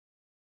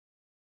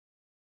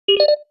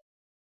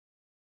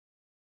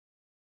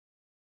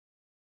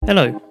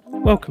Hello,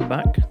 welcome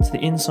back to the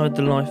Inside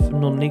the Life of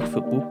Non-League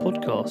Football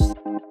podcast.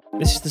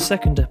 This is the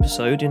second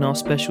episode in our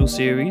special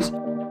series,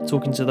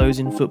 talking to those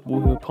in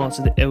football who are part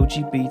of the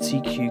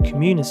LGBTQ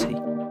community.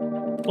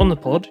 On the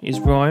pod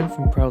is Ryan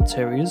from Proud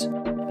Terriers,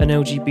 an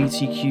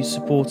LGBTQ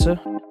supporter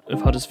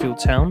of Huddersfield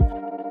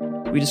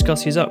Town. We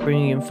discuss his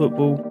upbringing in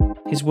football,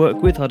 his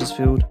work with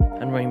Huddersfield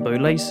and Rainbow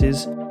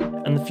Laces,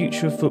 and the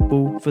future of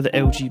football for the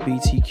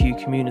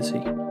LGBTQ community.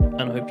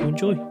 And I hope you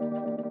enjoy.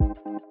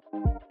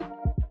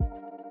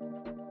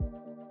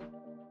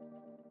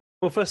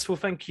 Well, first of all,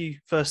 thank you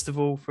for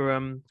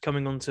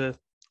coming on to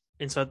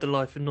Inside the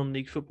Life of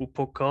Non-League Football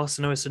podcast.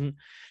 I know it's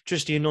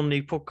traditionally a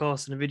non-league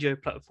podcast and a video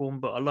platform,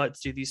 but I like to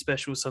do these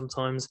specials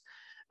sometimes,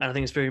 and I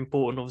think it's very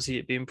important, obviously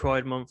it being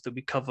Pride Month, that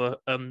we cover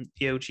the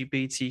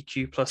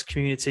LGBTQ plus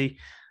community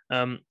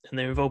and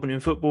their involvement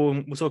in football.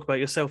 And we'll talk about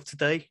yourself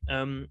today.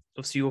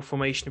 Obviously, your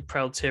formation of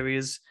Proud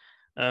Terriers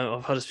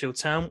of Huddersfield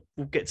Town.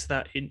 We'll get to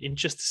that in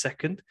just a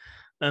second.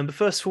 But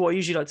first of all, what I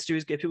usually like to do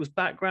is get people's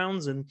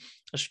backgrounds, and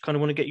I just kind of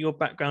want to get your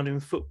background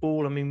in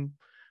football. I mean,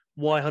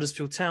 why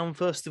Huddersfield Town,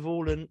 first of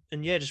all, and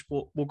yeah, just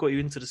what got you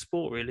into the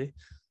sport, really?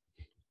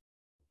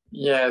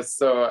 Yeah,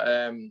 so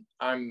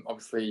I'm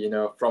obviously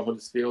from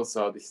Huddersfield,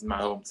 so this is my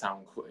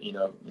hometown,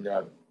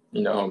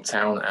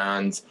 hometown,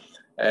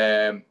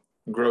 and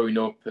growing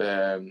up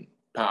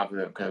part of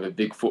a kind of a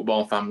big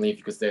football family, if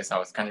you could say so. I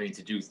was kind of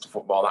introduced to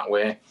football that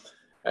way,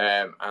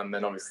 and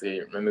then obviously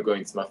I remember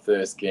going to my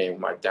first game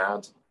with my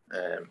dad.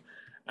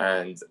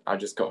 And I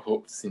just got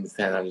hooked since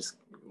then. I just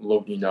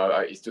love,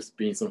 it's just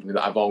been something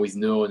that I've always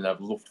known, and I've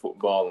loved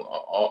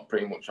football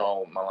pretty much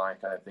all my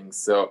life, kind of thing.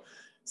 So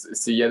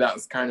yeah,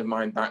 that's kind of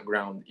my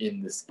background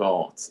in the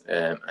sport.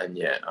 And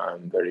yeah,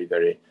 I'm very,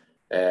 very,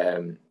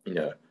 I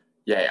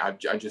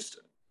just,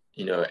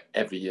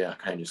 every year I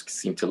kind of just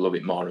seem to love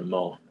it more and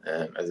more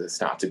as I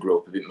start to grow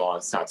up a bit more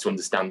and start to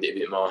understand it a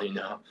bit more,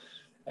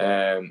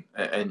 and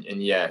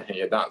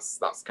yeah,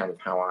 that's kind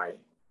of how I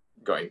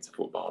got into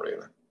football,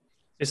 really.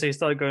 So you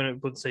started going, I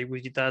would say,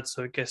 with your dad,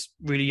 so I guess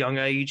really young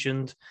age.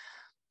 And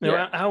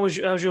how's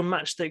your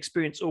match day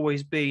experience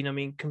always been? I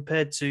mean,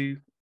 compared to,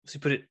 to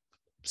put it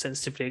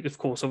sensitively, of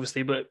course,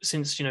 obviously, but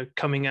since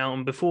coming out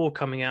and before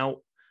coming out,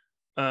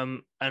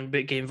 and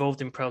getting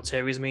involved in Proud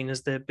Terriers, I mean,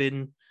 has there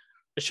been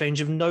a change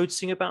of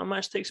noticing about a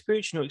match day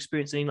experience? You're not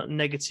experiencing like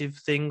negative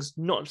things,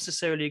 not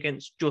necessarily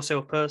against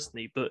yourself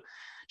personally, but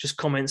just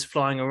comments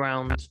flying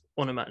around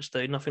on a match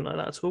day, nothing like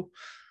that at all?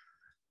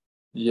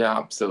 Yeah,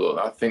 absolutely.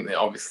 I think that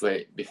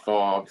obviously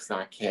before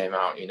I came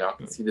out, I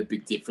can see the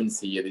big difference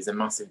here. There's a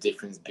massive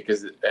difference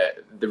because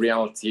the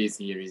reality is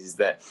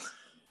that,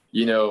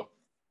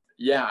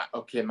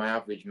 my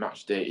average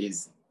match day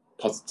is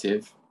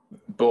positive,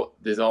 but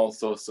there's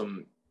also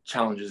some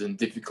challenges and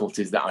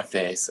difficulties that I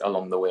face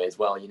along the way as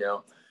well. Like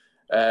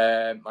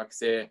I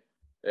say,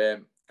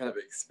 kind of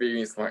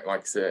experience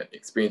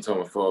experience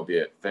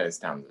homophobia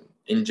firsthand.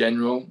 In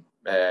general,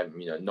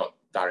 not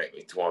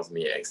directly towards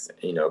me,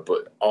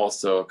 but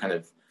also kind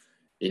of,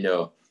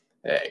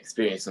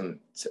 experience them,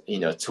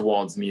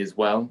 towards me as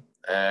well.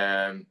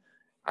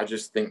 I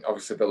just think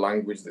obviously the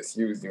language that's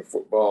used in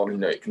football,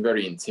 it can be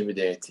very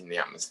intimidating, the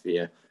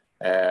atmosphere.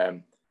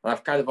 And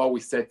I've kind of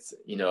always said,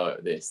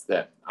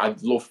 that I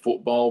love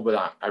football,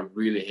 but I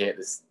really hate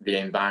the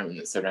environment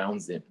that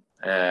surrounds it.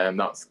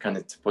 That's kind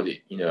of to put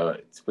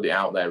it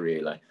out there,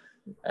 really.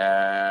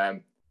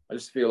 I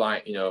just feel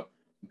like,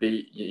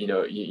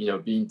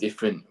 being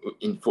different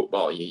in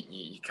football,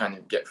 you kind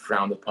of get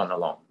frowned upon a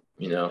lot.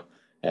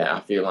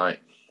 I feel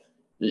like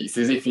it's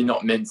as if you're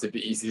not meant to be.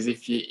 It's as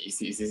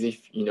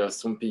if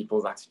some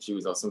people's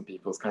attitudes or some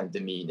people's kind of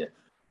demeanor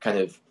kind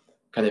of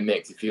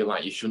makes you feel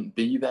like you shouldn't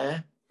be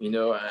there.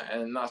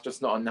 And that's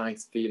just not a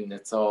nice feeling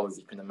at all, as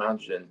you can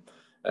imagine.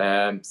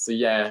 That's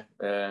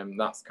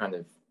kind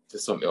of, to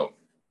sum it up,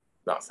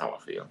 that's how I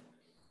feel.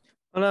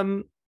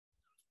 Well,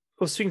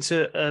 I was speaking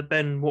to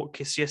Ben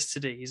Watkiss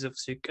yesterday. He's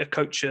obviously a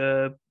coach,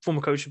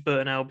 former coach of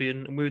Burton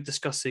Albion, and we were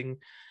discussing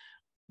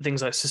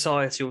things like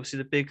society, obviously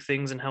the big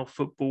things, and how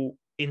football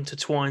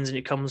intertwines and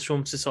it comes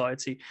from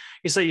society.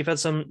 You say you've had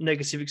some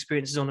negative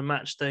experiences on a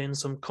match day and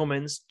some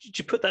comments. Did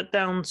you put that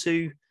down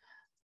to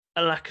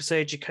a lack of,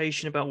 say,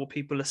 education about what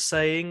people are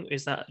saying?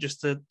 Is that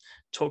just a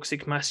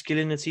toxic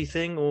masculinity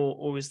thing,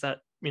 or is that,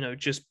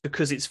 just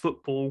because it's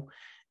football,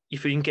 you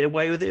feel you can get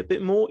away with it a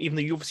bit more, even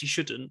though you obviously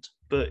shouldn't?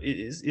 But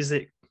is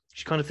it,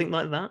 you kind of think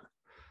like that?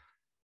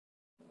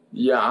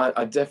 Yeah,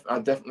 I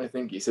definitely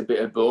think it's a bit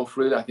of both,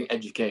 really. I think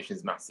education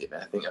is massive.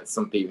 I think that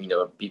some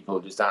people, people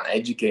just aren't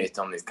educated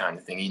on this kind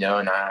of thing,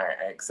 and I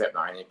accept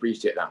that and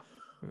appreciate that.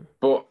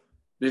 But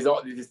there's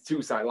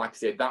two sides. Like I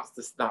said,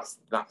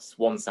 that's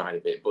one side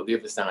of it. But the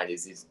other side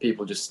is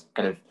people just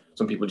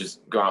some people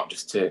just go out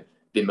just to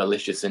be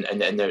malicious and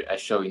they're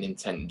showing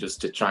intent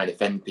just to try and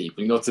offend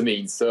people. You know what I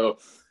mean? So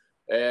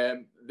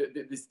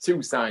there's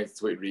two sides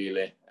to it,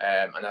 really.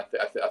 And I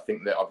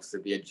think that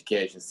obviously the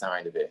education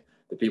side of it,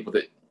 the people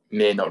that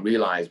may not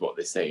realise what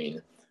they're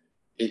saying,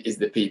 is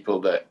the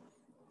people that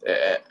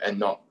and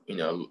not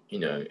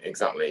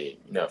exactly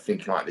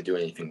thinking like they're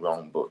doing anything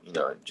wrong, but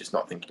just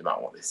not thinking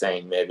about what they're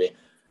saying maybe.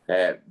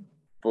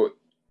 But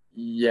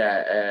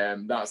yeah,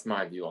 that's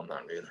my view on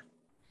that really.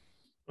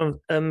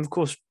 Of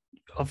course,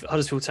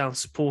 Huddersfield Town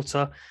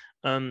supporter.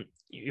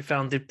 You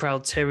founded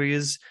Proud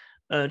Terriers.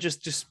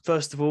 Just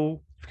first of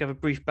all, if you have a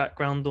brief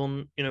background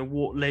on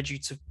what led you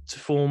to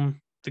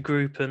form the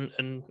group,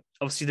 and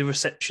obviously the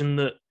reception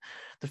that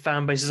the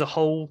fan base as a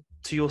whole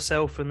to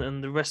yourself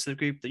and the rest of the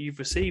group that you've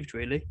received,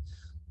 really.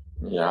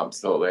 Yeah,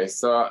 absolutely.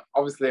 So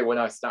obviously, when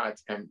I started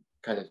to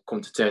kind of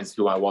come to terms with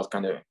who I was,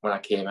 kind of when I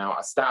came out,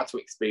 I started to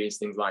experience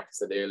things like I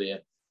said earlier,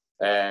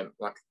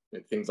 like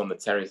things on the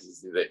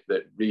terraces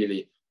that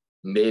really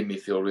made me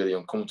feel really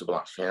uncomfortable.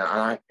 Actually, and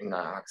like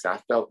I said, I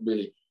felt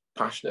really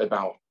passionate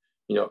about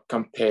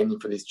campaigning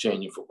for this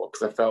change in football,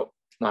 because I felt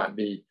like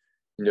the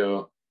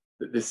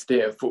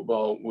state of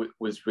football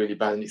was really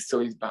bad, and it still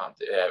is bad.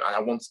 And I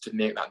wanted to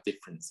make that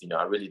difference.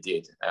 I really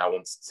did. I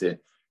wanted to,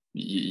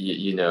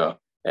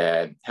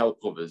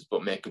 help others,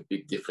 but make a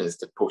big difference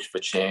to push for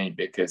change.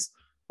 Because,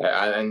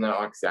 and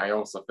like I say, I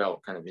also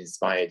felt kind of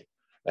inspired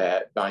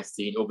by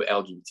seeing other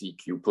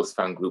LGBTQ plus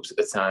fan groups at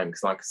the time.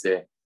 Because, like I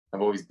say,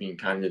 I've always been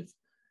kind of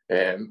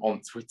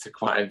on Twitter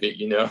quite a bit,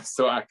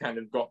 so I kind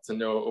of got to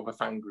know other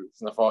fan groups,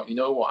 and I thought,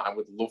 what, I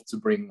would love to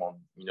bring one,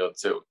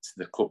 to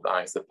the club that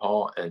I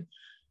support. And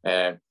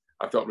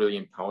I felt really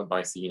empowered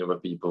by seeing other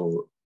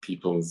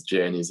people's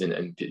journeys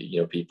and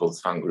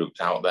people's fan groups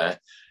out there.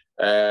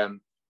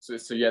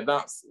 So yeah,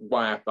 that's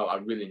why I felt I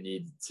really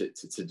needed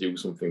to do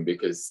something,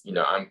 because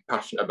I'm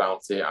passionate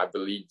about it. I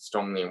believe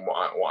strongly in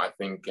what I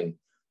think, and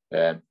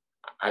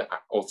I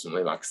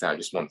ultimately, like I said, I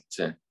just wanted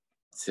to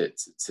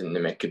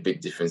make a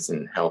big difference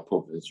and help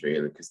others,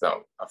 really, because I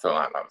felt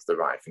like that was the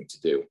right thing to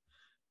do.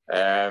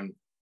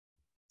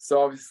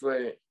 So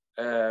obviously,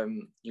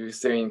 you were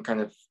saying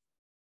kind of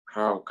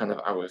how kind of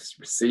I was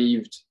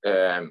received,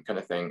 kind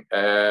of thing.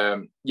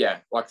 Yeah,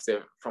 like I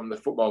said, from the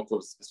football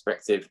club's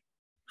perspective,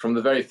 from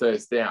the very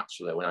first day,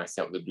 actually, when I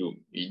set up the group,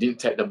 it didn't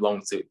take them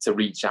long to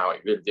reach out.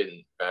 It really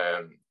didn't,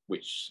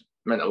 which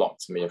meant a lot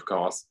to me, of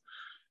course.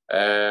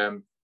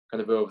 Kind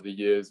of over the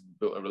years,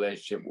 built a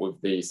relationship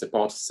with the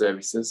supporter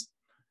services.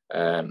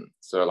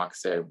 So, like I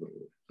said, if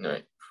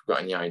we've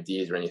got any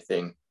ideas or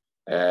anything,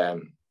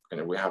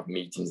 we have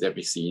meetings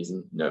every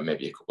season,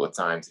 maybe a couple of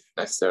times if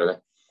necessary.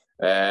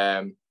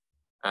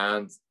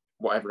 And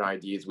whatever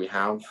ideas we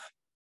have,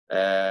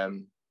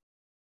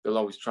 they'll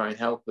always try and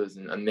help us,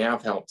 and they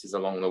have helped us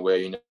along the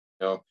way,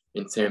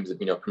 in terms of,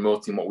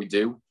 promoting what we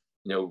do.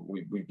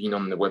 We've been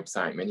on the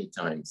website many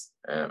times,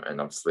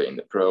 and obviously in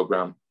the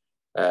programme.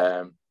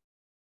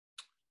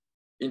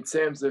 In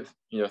terms of,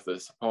 the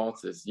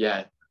supporters,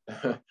 yeah,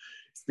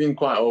 it's been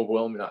quite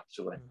overwhelming,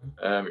 actually.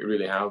 It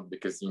really has,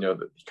 because,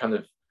 the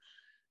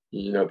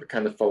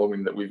kind of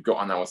following that we've got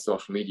on our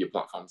social media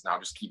platforms now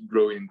just keep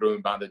growing and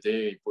growing by the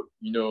day. But,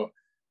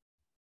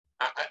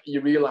 you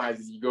realise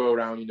as you go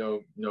around,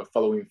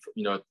 following,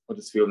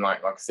 Huddersfield,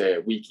 like I say,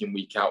 week in,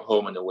 week out,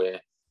 home and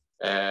away,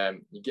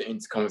 you get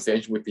into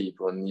conversation with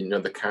people, and,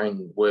 the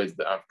kind words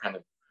that I've kind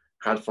of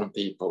had from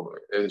people,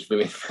 it's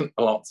really meant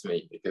a lot to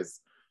me, because,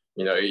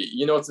 to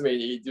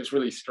me, it just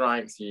really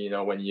strikes you,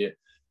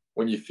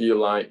 when you feel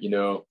like,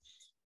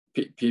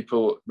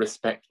 people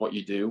respect what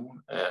you do,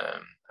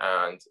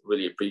 and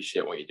really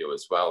appreciate what you do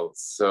as well.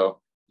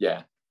 So,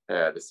 yeah,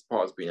 the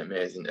support has been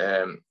amazing.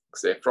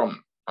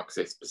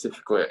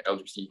 Specifically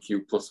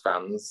LGBTQ plus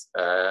fans,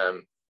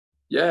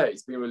 yeah,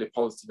 it's been really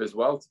positive as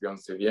well, to be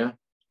honest with you.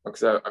 Like I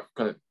said, I've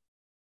kind of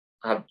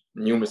had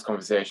numerous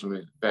conversations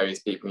with various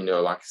people,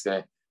 like I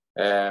say,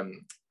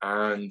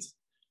 and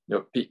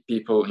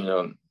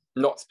people,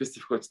 not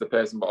specifically to the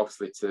person, but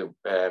obviously to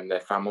their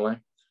family,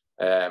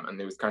 and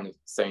they was kind of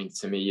saying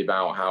to me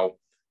about how,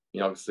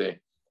 obviously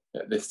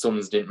their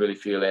sons didn't really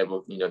feel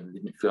able, they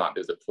didn't feel like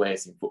there was a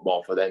place in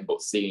football for them,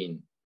 but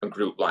seeing a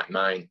group like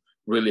mine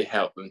really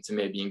help them to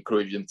maybe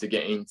encourage them to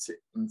get into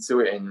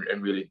it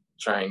and really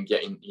try and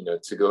get in,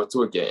 to go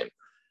to a game.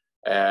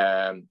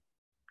 And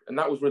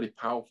that was really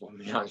powerful for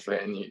me, actually.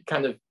 And it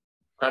kind of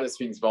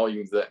speaks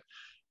volumes that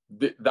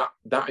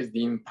is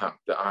the impact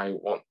that I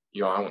want,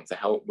 I want to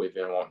help with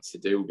and I want to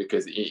do,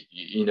 because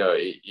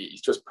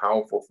it's just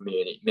powerful for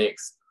me, and it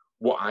makes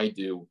what I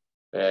do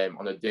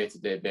on a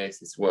day-to-day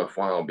basis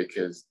worthwhile,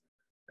 because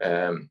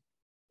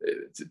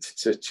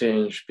to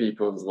change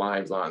people's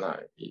lives like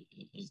that, it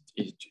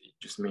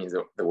just means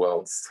the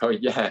world. So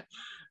yeah,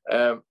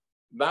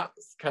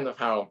 that's kind of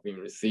how I've been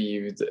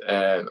received,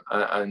 and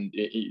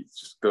it's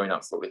just going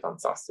absolutely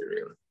fantastic,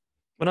 really.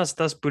 Well,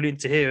 that's brilliant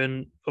to hear,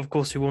 and of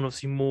course, we want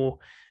obviously more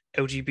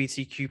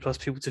LGBTQ plus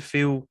people to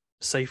feel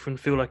safer and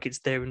feel like it's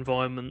their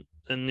environment,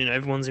 and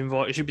everyone's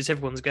invited. It should be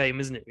everyone's game,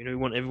 isn't it? We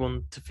want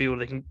everyone to feel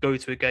they can go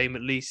to a game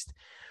at least,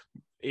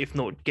 if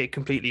not get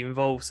completely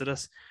involved. So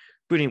that's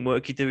brilliant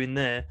work you're doing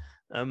there.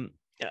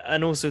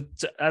 And also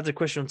to add a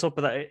question on top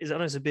of that, is I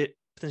know it's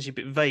potentially a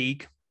bit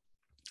vague.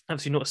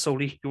 Obviously, not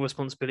solely your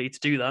responsibility to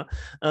do that.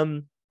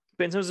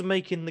 But in terms of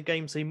making the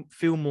game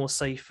feel more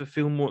safe,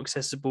 feel more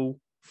accessible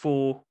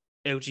for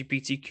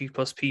LGBTQ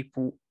plus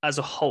people as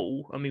a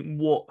whole? I mean,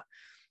 what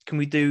can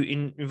we do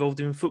involved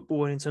in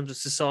football and in terms of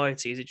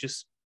society? Is it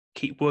just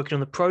keep working on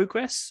the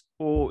progress,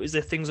 or is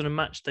there things on a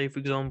match day, for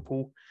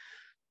example,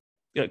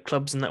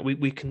 clubs and that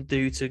we can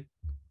do to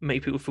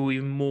make people feel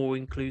even more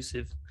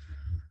inclusive?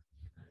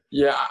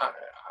 Yeah,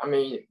 I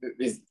mean,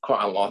 there's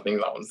quite a lot of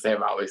things I want to say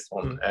about this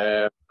one.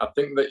 I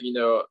think that,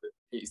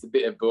 it's a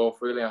bit of both,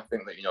 really. I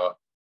think that,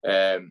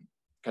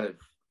 kind of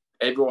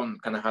everyone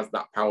kind of has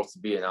that power to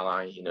be an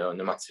ally, no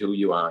matter who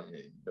you are,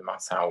 no matter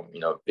how,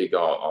 big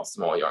or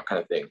small you are,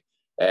 kind of thing.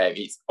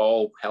 It's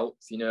all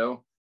helps,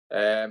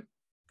 I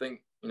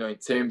think, in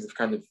terms of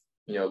kind of,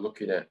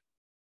 looking at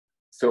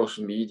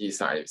social media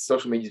side,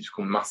 social media's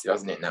become massive,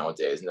 hasn't it,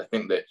 nowadays? And I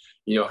think that,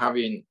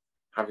 having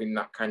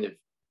that kind of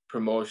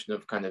promotion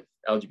of kind of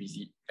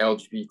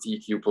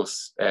LGBTQ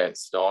plus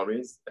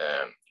stories,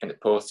 kind of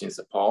posting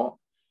support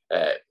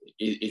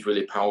is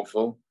really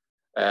powerful.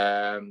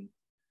 Like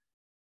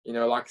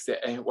I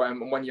said,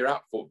 when you're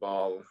at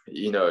football,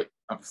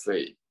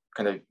 obviously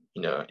kind of,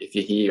 if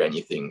you hear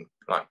anything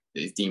like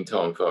it's deemed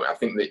homophobic, I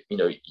think that,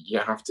 you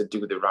have to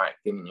do the right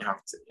thing, and you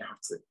have to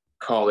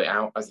call it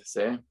out, as I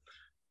say.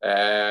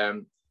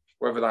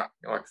 Whether that,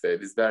 like I say,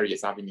 there's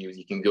various avenues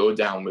you can go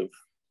down with.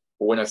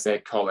 But when I say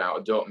call it out,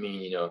 I don't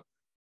mean,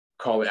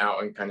 call it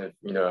out and kind of,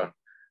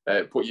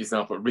 put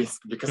yourself at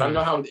risk, because I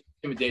know how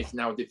intimidating,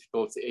 how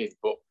difficult it is.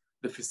 But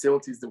the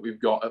facilities that we've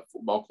got at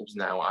football clubs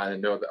now, I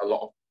know that a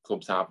lot of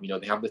clubs have,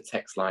 they have the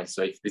text line.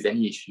 So if there's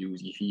any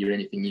issues, if you hear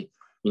anything,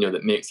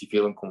 that makes you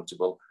feel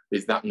uncomfortable,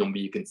 there's that number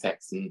you can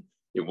text, and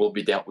it will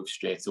be dealt with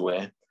straight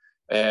away.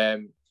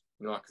 Like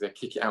I say,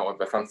 Kick It Out have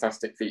a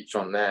fantastic feature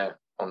on their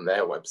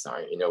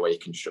website, where you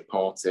can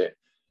report it.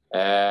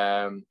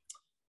 And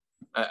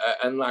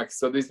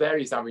so there's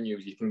various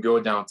avenues you can go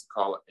down to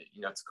call out.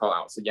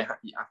 So I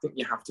think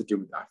you have to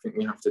do that. I think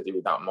we have to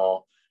do that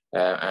more.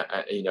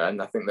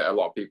 And I think that a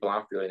lot of people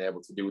are feeling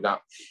able to do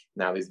that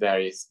now. There's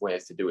various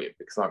ways to do it,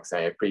 because, like I say,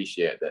 I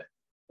appreciate that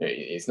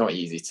it's not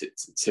easy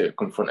to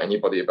confront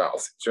anybody about a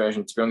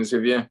situation, to be honest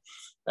with you.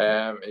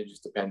 It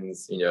just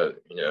depends,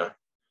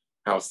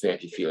 how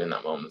safe you feel in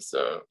that moment.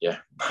 So yeah,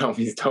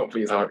 please don't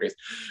please argue.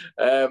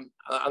 And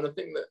I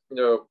think that,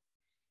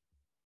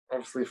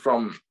 obviously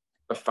from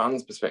a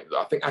fan's perspective,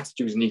 I think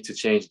attitudes need to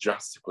change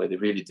drastically. They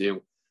really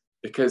do,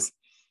 because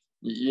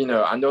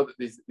I know that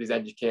there's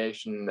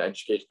education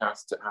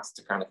has to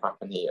kind of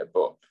happen here.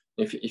 But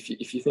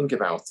if you think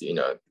about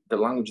it, the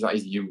language that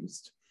is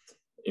used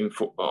in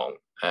football,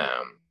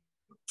 I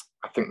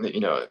think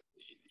that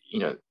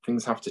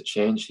things have to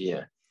change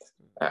here,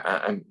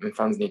 and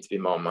fans need to be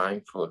more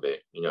mindful of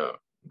it,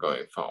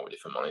 going forward,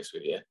 if I'm honest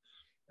with you.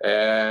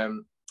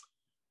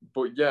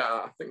 But yeah,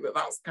 I think that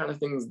that's kind of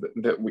things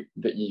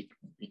that you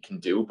can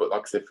do. But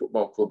like I said,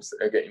 football clubs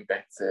are getting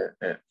better.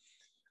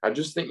 I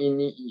just think you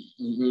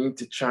need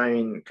to try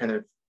and kind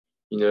of,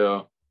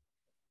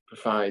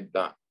 provide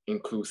that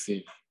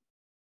inclusive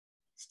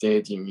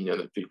stadium,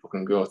 that people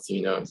can go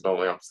to, as well.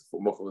 Obviously,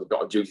 football clubs have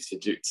got a duty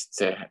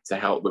to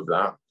help with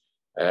that.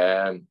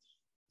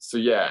 So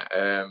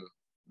yeah,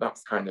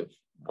 that's kind of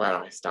where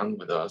I stand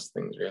with those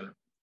things, really.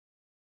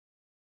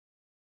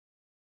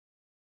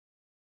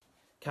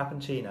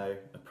 Cappuccino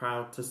are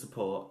proud to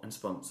support and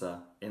sponsor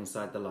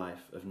Inside the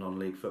Life of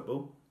Non-League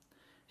Football.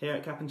 Here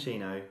at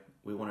Cappuccino,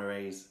 we want to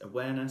raise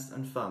awareness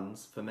and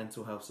funds for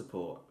mental health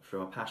support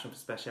through our passion for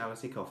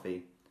specialty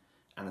coffee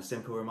and a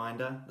simple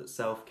reminder that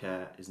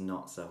self-care is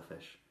not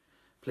selfish.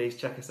 Please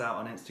check us out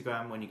on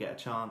Instagram when you get a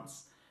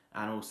chance,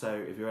 and also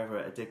if you're ever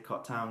at a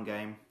Didcot Town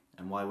game,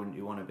 and why wouldn't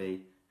you want to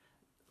be,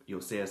 you'll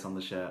see us on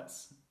the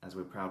shirts, as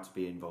we're proud to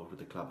be involved with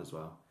the club as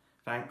well.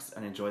 Thanks,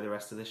 and enjoy the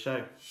rest of this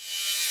show.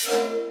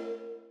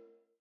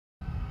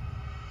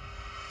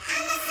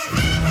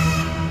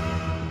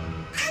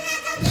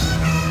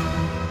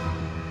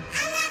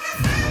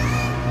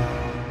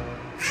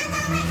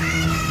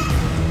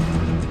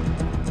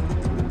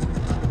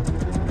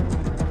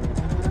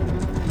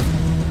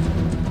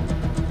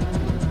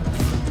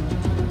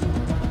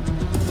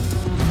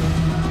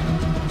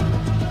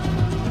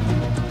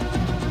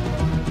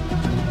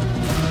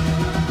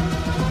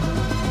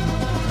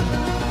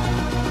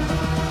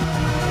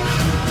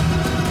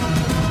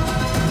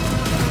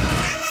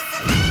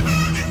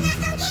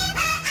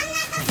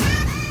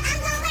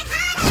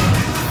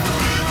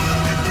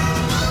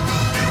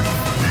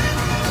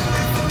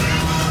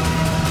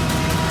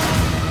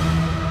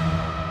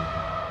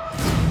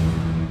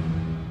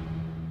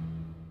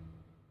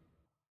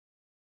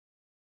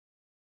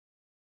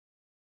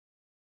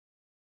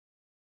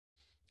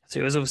 So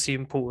it was obviously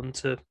important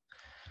to,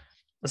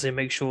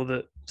 make sure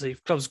that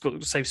clubs have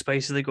got safe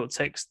spaces, they've got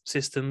text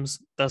systems.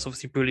 That's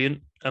obviously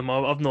brilliant.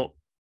 I've not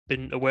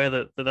been aware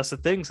that that's a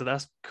thing, so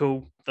that's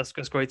cool. That's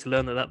great to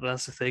learn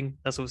that's a thing.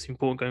 That's obviously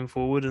important going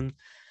forward. And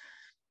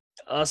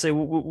I'll say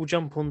we'll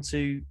jump on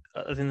to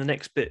I think the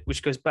next bit,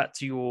 which goes back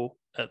to your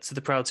to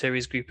the Proud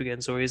Terriers group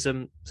again. Sorry, is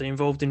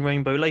involved in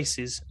Rainbow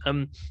Laces.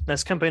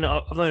 That's a campaign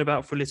I've known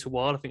about for a little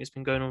while. I think it's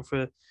been going on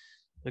for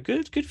a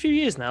good few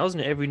years now, isn't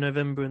it? Every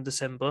November and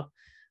December.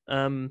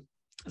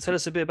 tell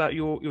us a bit about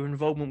your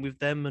involvement with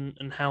them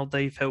and how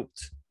they've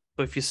helped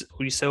both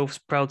yourselves,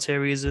 Proud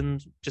Terriers,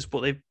 and just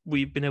what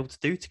we've been able to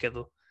do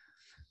together.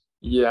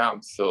 Yeah,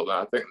 absolutely.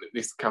 I think that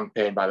this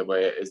campaign, by the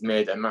way, has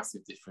made a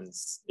massive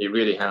difference. It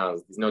really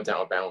has. There's no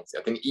doubt about it.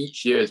 I think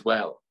each year as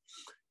well,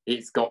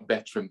 it's got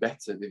better and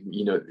better.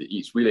 You know,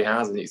 it really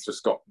has, and it's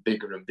just got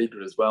bigger and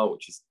bigger as well,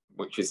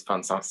 which is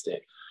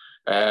fantastic.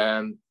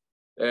 Our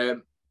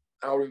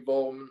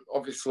involvement,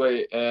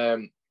 obviously,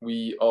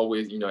 we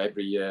always, you know,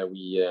 every year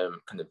we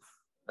kind of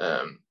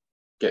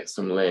get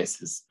some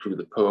laces through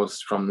the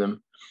post from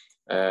them.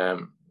 I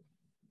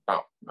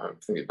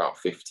think about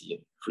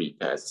 50 free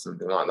pairs or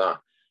something like that.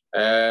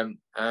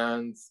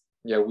 And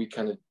yeah, we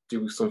kind of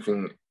do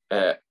something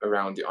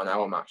around it on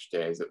our match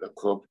days at the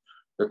club.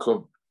 The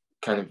club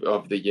kind of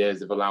over the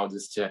years have allowed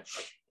us to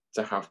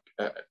have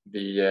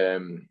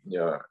you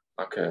know,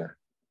 like a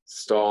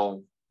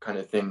stall kind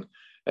of thing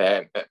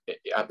at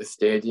the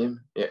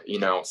stadium, you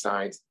know,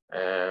 outside.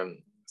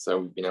 So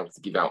we've been able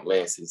to give out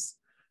laces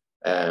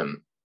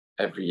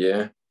every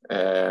year,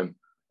 and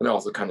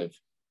also kind of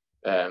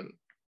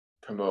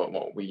promote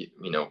what we,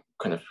 you know,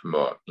 kind of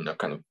promote, you know,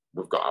 kind of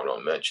we've got our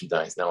own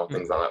merchandise now and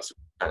things like that. So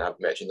we kind of have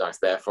merchandise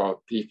there for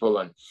people,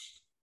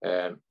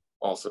 and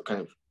also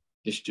kind of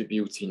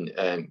distributing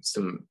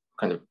some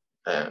kind of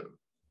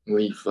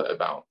leaflet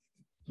about,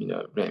 you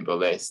know, rainbow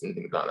lace and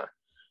things like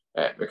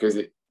that, because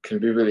it can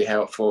be really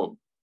helpful,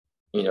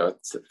 you know,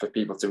 for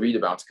people to read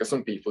about it, because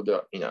some people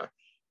don't, you know,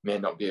 may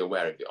not be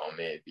aware of it or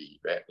maybe,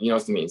 you know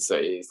what I mean? So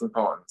it's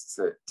important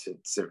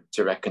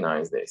to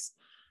recognise this.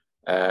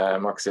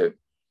 Like I said,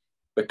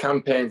 the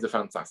campaigns are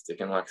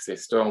fantastic, and like I say,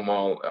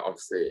 Stonewall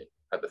obviously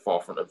at the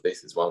forefront of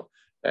this as well.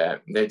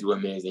 They do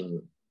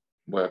amazing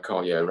work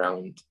all year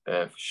round,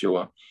 for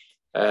sure.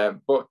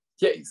 But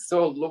yeah, it's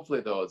so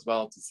lovely though as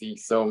well to see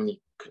so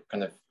many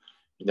kind of,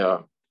 you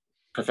know,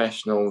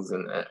 professionals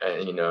and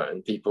you know,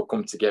 and people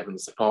come together and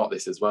support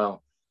this as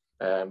well.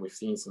 We've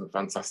seen some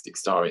fantastic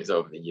stories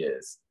over the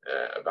years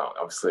about,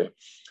 obviously,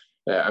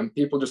 and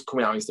people just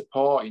coming out in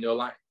support. You know,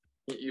 like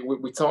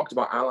we talked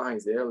about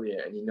allies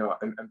earlier, and you know,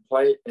 and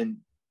play, and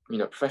you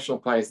know, professional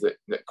players that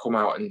come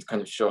out and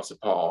kind of show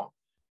support.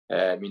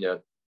 You know,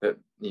 that,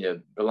 you know,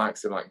 the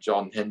likes of like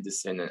John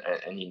Henderson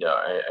and you know,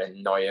 and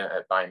Neuer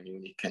at Bayern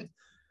Munich, and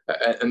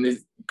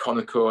there's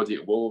Conor Cody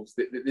at Wolves.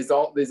 There's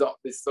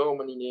so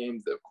many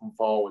names that have come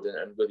forward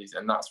and really,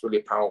 and that's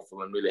really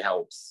powerful and really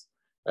helps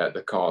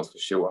the cause for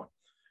sure.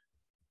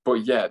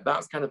 But yeah,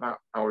 that's kind of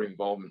our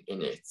involvement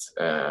in it,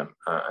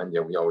 and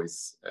yeah, we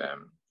always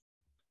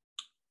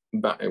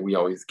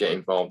get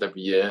involved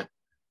every year,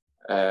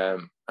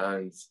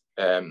 and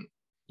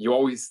you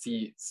always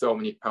see so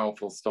many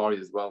powerful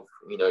stories as well,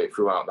 you know,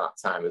 throughout that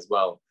time as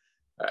well,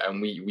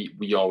 and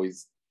we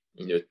always,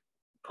 you know,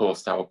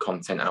 post our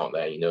content out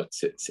there, you know,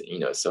 to you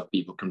know, so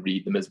people can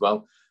read them as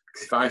well.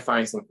 Because if I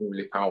find something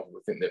really powerful,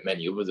 I think that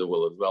many others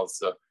will as well.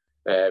 So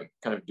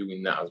kind of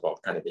doing that as well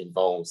kind of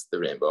involves the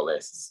Rainbow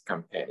Laces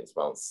campaign as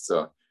well.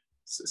 So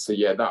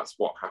yeah, that's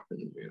what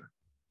happened. Really.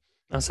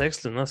 That's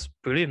excellent. That's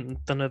brilliant.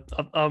 I'm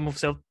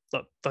obviously,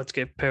 I'd like to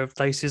get a pair of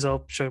laces.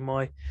 I'll show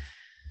my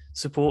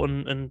support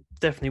and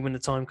definitely when the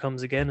time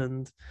comes again.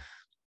 And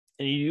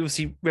you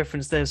obviously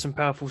referenced there some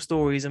powerful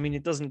stories. I mean,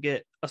 it doesn't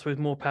get, I suppose,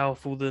 more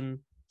powerful than,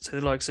 say,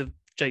 the likes of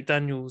Jake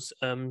Daniels,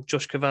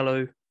 Josh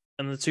Cavallo,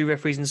 and the two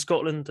referees in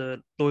Scotland,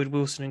 Lloyd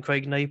Wilson and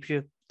Craig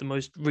Napier, the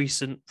most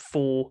recent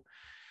 4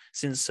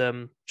 since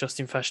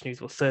Justin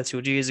Fashanu, 30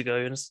 odd years ago.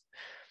 And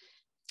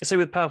I say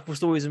with powerful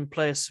stories and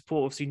player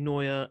support, obviously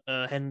Neuer,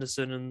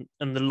 Henderson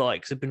and the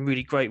likes have been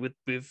really great with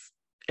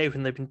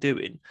everything they've been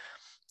doing.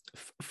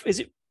 Is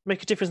it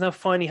make a difference now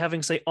finally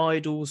having, say,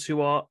 idols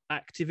who are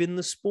active in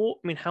the sport?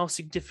 I mean, how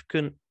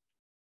significant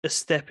a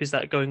step is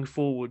that going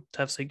forward to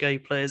have, say, gay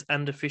players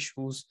and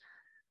officials,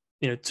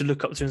 you know, to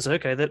look up to and say,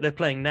 okay, they're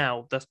playing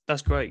now.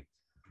 That's great.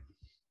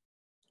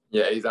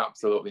 Yeah, it's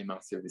absolutely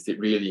massive. It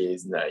really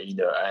is, you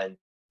know, and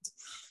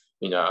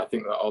you know, I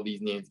think that all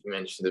these names you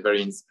mentioned are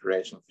very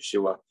inspirational for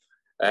sure.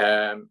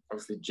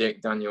 Obviously,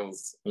 Jake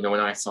Daniels, you know, when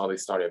I saw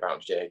this story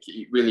about Jake,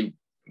 it really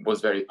was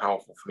very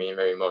powerful for me and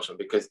very emotional,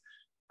 because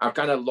I've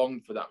kind of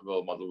longed for that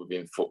role model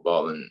within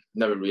football and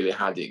never really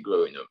had it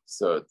growing up.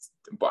 So,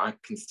 but I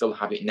can still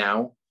have it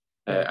now,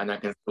 and I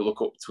can still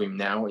look up to him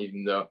now,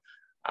 even though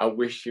I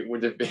wish it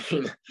would have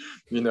been,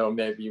 you know,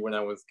 maybe when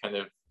I was kind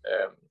of,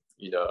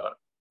 you know,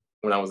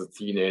 when I was a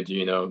teenager,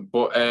 you know.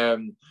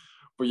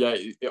 But yeah,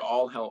 it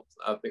all helps.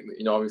 I think that,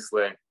 you know,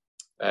 obviously,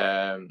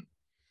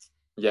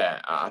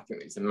 yeah, I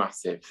think it's a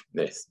massive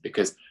this,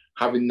 because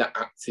having that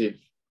active,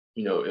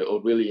 you know,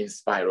 it'll really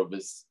inspire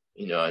others,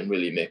 you know, and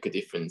really make a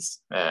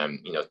difference,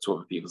 you know, to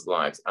other people's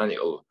lives, and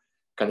it'll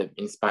kind of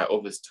inspire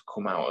others to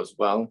come out as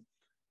well.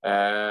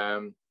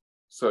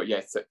 So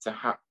yeah, to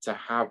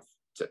have,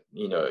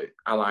 you know,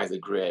 allies are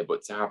great,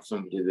 but to have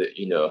somebody that,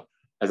 you know,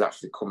 has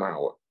actually come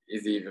out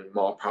is even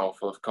more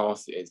powerful. Of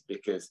course it is,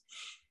 because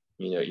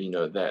you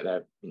know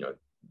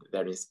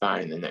they're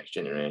inspiring the next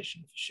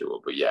generation for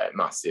sure. But yeah,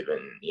 massive,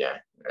 and yeah,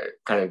 it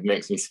kind of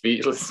makes me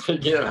speechless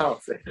thinking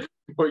about it.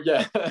 But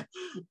yeah, yeah.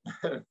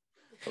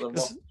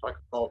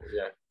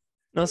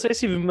 No, so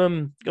it's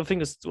even I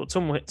think it's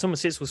Thomas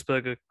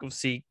Hitzelsberger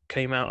obviously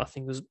came out. I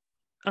think it was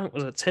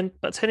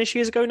 10ish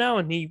years ago now,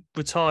 and he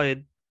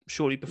retired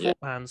shortly beforehand.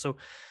 Yeah. So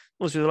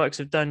obviously the likes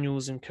of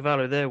Daniels and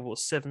Cavallo, they're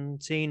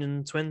 17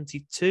 and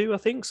 22, I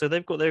think. So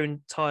they've got their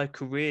entire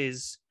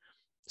careers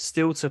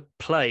still to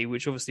play,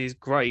 which obviously is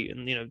great.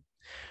 And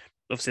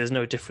obviously there's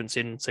no difference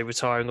in, say,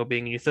 retiring or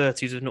being in your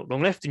 30s with not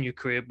long left in your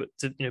career, but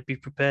to be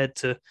prepared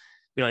to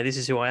this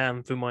is who I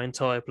am for my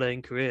entire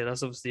playing career.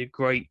 That's obviously a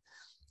great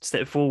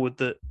step forward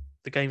that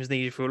the game's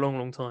needed for a long,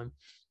 long time.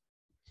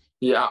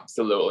 Yeah,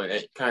 absolutely. And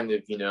it kind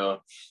of,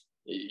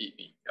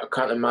 I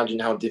can't imagine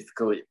how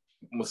difficult it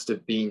must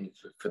have been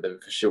for them,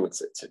 for sure,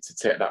 to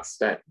take that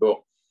step.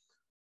 But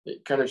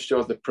it kind of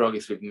shows the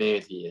progress we've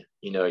made here.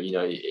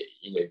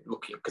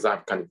 Looking, because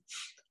I've kind of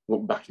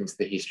looked back into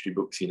the history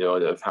books,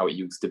 of how it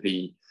used to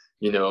be,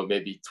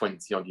 maybe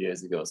 20 odd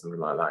years ago, something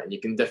like that. And you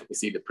can definitely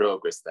see the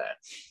progress there.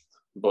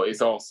 But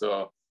it's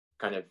also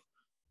kind of,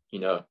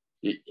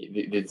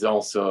 there's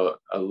also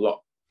a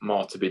lot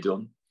more to be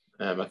done,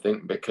 I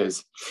think,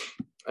 because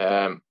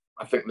I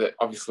think that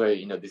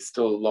obviously, there's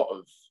still a lot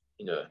of,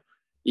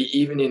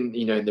 even in,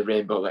 in the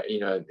rainbow,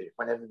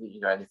 whenever,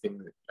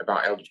 anything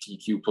about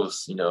LGBTQ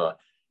plus,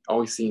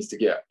 always seems to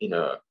get,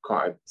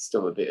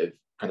 still a bit of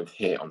kind of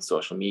hate on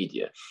social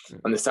media.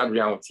 And the sad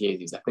reality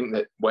is I think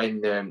that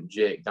when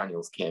Jake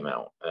Daniels came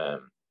out,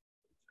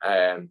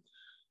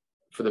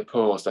 for the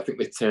post, I think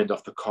they turned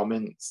off the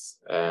comments.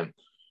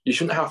 You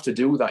shouldn't have to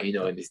do that,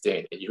 in this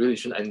day. You really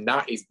shouldn't. And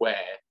that is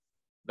why,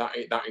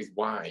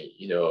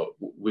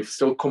 we've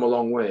still come a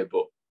long way,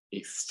 but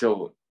it's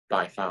still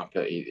by far,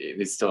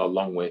 there's still a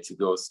long way to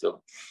go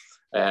still.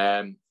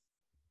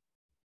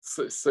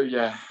 So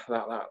yeah,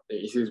 that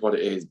it is what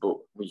it is, but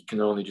we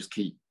can only just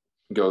keep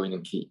going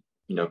and keep,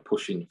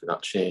 pushing for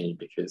that change,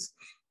 because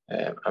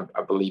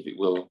I believe it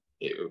will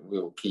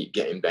keep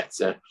getting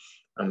better,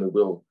 and we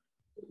will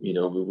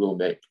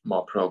make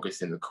more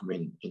progress in the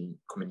coming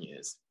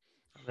years.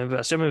 I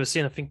remember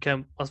seeing, I think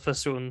I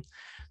first saw on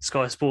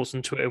Sky Sports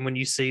on Twitter, and when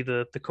you see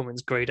the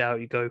comments grayed out,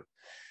 you go,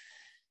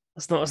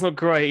 that's not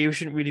great. You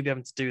shouldn't really be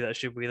able to do that,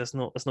 should we? That's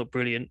not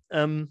brilliant.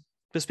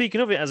 But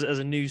speaking of it as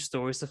a news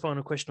story, it's the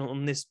final question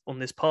on this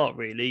part,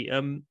 really.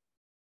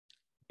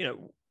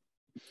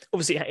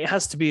 Obviously it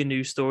has to be a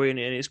news story, and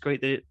it's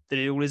great that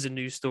it all is a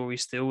news story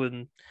still,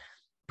 and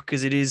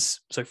because it is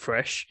so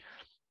fresh.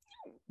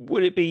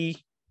 Would it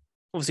be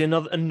obviously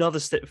another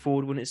step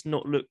forward when it's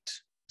not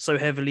looked so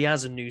heavily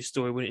as a news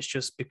story, when it's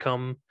just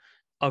become,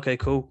 okay,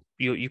 cool,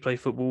 you play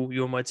football,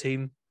 you're my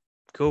team,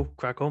 cool,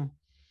 crack on?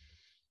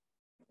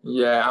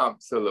 Yeah,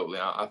 absolutely.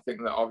 I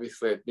think that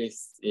obviously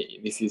this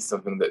is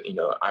something that,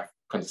 I've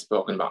kind of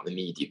spoken about the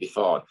media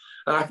before,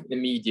 and I think the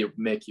media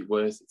make it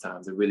worse at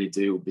times. I really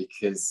do,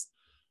 because,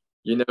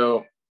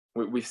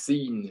 we've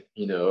seen,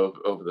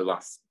 over the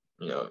last,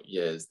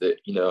 years that,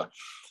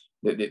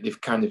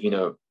 they've kind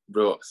of,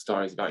 wrote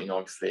stories about,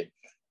 obviously,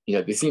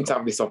 they seem to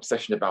have this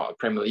obsession about a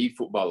Premier League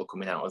footballer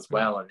coming out as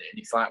well. And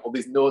it's like, well,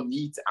 there's no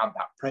need to add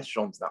that pressure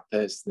onto that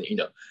person,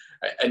 and,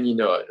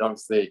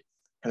 obviously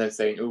kind of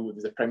saying, oh,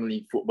 there's a Premier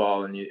League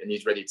football and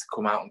he's ready to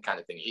come out and kind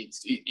of thing.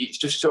 It's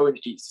just showing,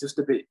 it's just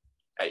a bit,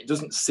 it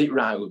doesn't sit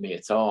right with me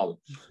at all.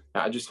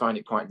 I just find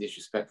it quite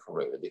disrespectful,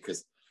 really,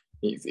 because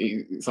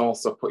it's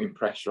also putting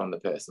pressure on the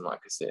person, like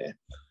I say.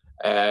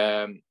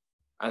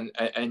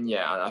 And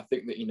yeah, and I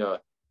think that,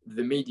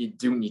 the media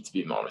do need to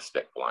be more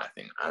respectful, I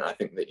think. And I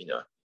think that,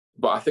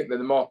 but I think that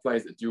the more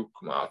players that do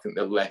come out, I think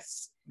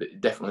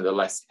definitely the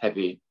less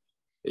heavy,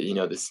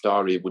 the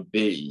story would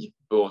be.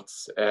 But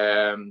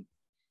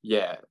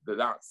yeah,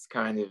 that's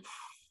kind of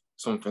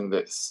something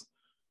that's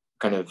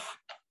kind of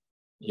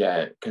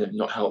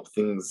not helped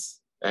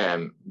things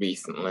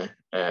recently.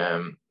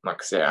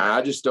 Like I say,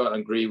 I just don't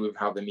agree with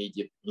how the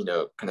media,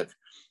 kind of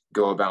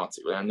go about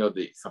it. I know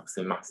that it's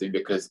obviously massive,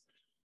 because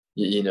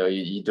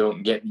you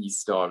don't get these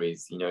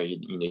stories.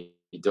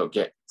 You don't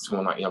get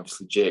someone like,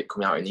 obviously, Jake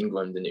coming out in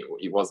England, and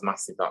it was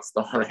massive, that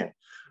story.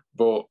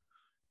 But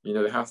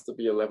there has to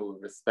be a level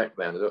of respect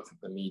there, and I don't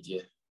think the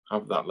media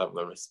have that level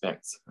of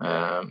respect,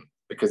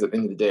 because at the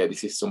end of the day,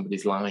 this is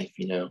somebody's life,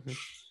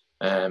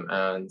 Mm-hmm.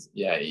 And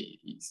yeah,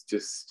 it's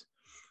just,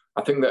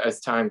 I think that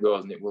as time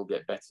goes, and it will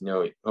get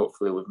better,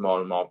 hopefully with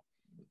more and more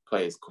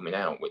players coming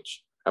out,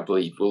 which I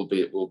believe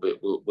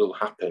will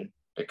happen,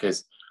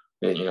 because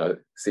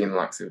seeing the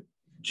likes of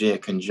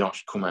Jake and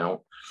Josh come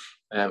out,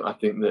 I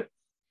think that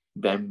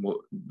then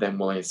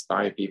will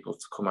inspire people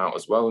to come out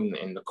as well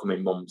in the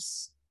coming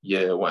months,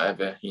 year,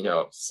 whatever,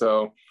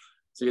 So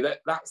yeah,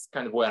 that's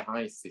kind of where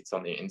I sit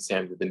on it in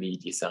terms of the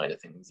media side of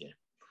things. Yeah.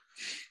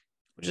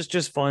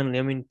 Just finally,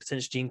 I mean,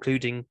 potentially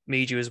including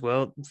media as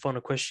well.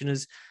 Final question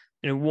is,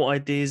 what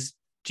ideas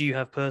do you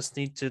have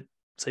personally to,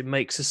 say,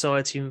 make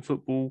society and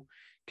football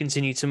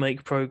continue to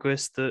make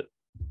progress that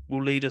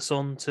will lead us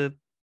on to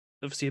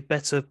obviously a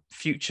better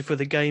future for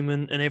the game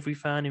and every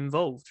fan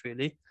involved,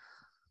 really?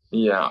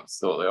 Yeah,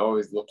 absolutely.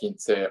 Always looking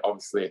to,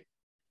 obviously,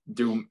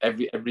 do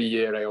every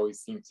year. I always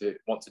seem to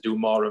want to do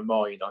more and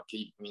more.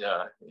 Keep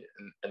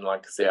and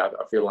like I say, I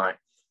feel like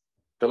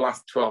the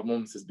last 12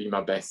 months has been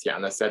my best yet,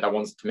 and I said I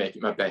wanted to make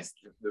it my best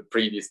the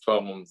previous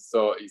 12 months,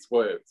 so it's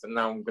worked, and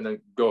now I'm going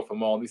to go for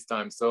more this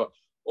time. So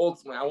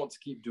ultimately, I want to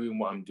keep doing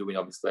what I'm doing.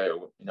 Obviously,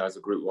 as a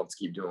group, we want to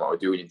keep doing what we're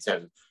doing in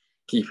terms of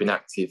keeping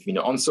active.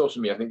 On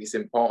social media, I think it's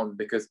important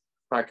because,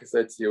 like I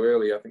said to you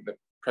earlier, I think the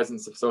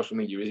presence of social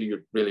media is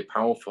really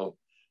powerful,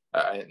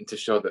 and to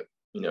show that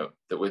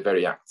that we're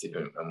very active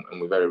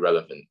and we're very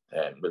relevant,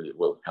 really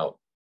will help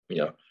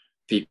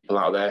people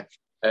out there.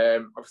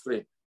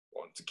 Obviously,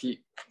 want to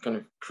keep kind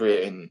of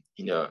creating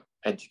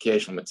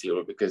educational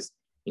material because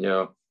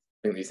I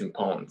think it's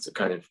important to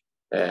kind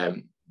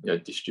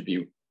of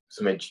distribute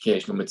some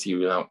educational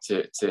material out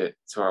to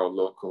our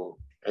local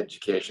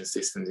education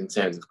systems in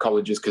terms of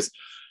colleges, because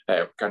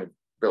kind of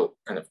built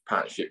kind of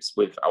partnerships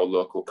with our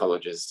local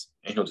colleges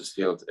in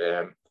Huddersfield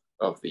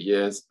over the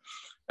years.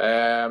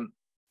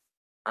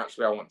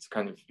 Actually, I want to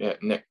kind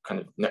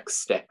of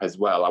next step as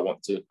well. I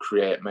want to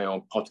create my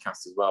own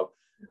podcast as well,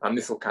 and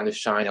this will kind of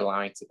shine a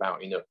light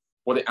about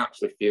what it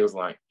actually feels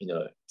like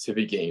to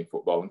be getting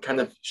football, and kind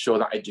of show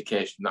that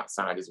education, that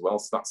side as well.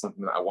 So that's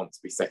something that I want to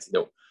be setting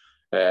up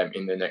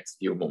in the next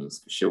few months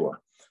for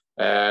sure.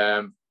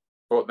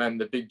 But then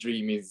the big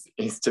dream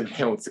is to be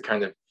able to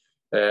kind of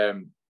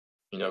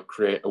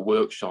create a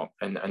workshop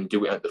and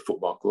do it at the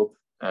football club.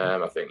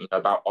 I think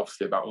about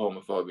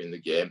homophobia in the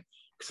game,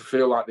 because I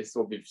feel like this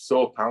will be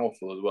so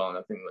powerful as well, and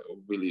I think that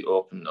will really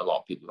open a lot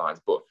of people's eyes.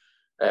 But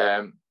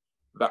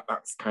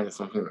that's kind of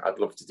something that I'd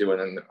love to do, and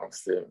then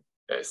obviously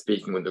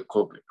speaking with the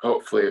club,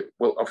 hopefully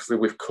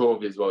with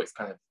COVID as well, it's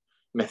kind of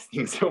messed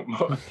things up.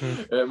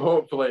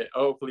 But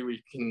hopefully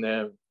we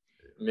can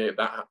make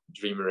that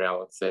dream a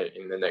reality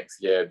in the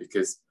next year,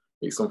 because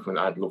it's something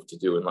that I'd love to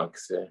do, and like I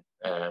say,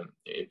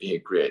 it'd be a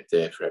great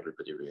day for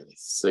everybody really.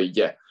 So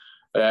yeah,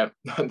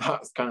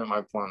 that's kind of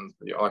my plans.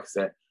 But like I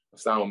said, I've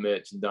started on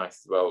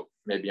merchandise as well.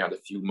 Maybe add a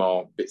few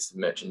more bits of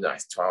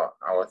merchandise to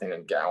our thing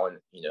and get on,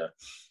 to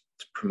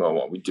promote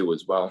what we do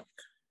as well.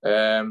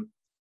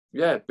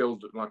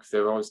 Build, like I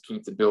said, we're always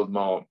keen to build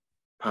more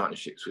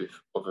partnerships with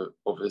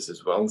others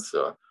as well.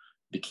 So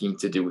be keen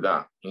to do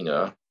that,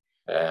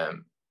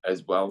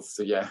 as well.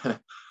 So yeah,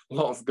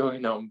 lots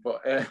going on,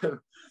 but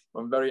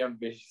I'm very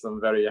ambitious.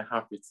 I'm very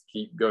happy to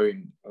keep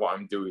going what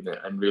I'm doing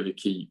and really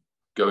keep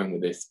going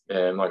with this.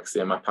 Like I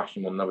say, my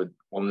passion will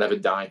never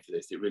die for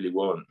this. It really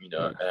won't.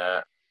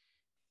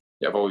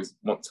 I've always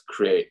want to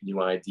create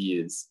new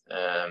ideas.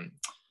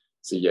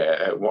 So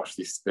yeah, watch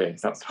this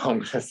space. That's all I'm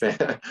gonna say.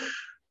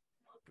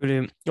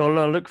 Brilliant. Well,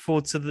 I look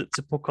forward to the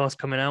podcast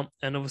coming out,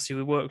 and obviously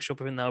the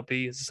workshop. I think that'll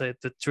be, as I say,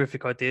 the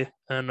terrific idea.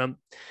 And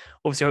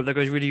obviously I hope that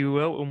goes really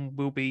well, and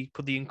we'll be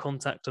putting in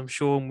contact, I'm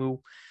sure, and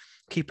we'll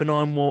keep an eye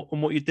on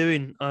what you're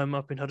doing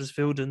up in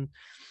Huddersfield. And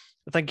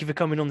thank you for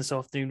coming on this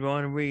afternoon,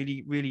 Ryan. I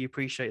really, really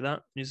appreciate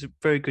that. It's a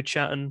very good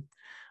chat, and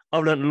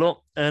I've learned a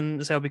lot.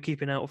 And so I'll be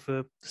keeping out for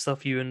the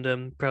stuff you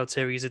and Proud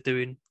Terriers are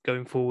doing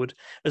going forward.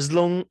 As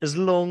long as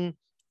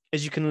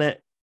you can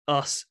let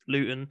us,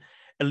 Luton,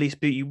 at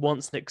least beat you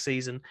once next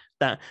season,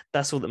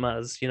 that's all that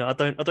matters. I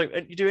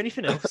don't you do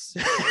anything else.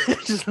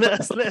 Just let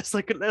us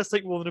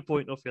take more than a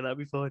point off you. That'd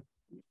be fine.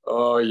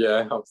 Oh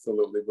yeah,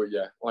 absolutely. But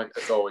yeah, like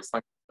as always,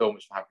 thank you so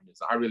much for having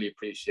us. I really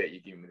appreciate you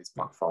giving me this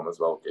platform as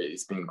well.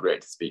 It's been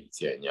great to speak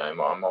to you, and yeah,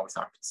 I'm always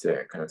happy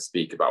to kind of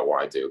speak about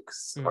what I do,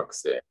 because like I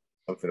say,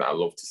 something that I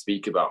love to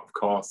speak about, of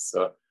course.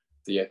 So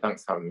yeah,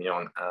 thanks for having me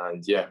on,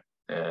 and yeah,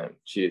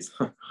 cheers.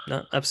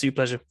 No, absolute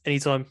pleasure.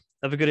 Anytime.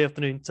 Have a good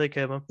afternoon. Take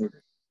care, man.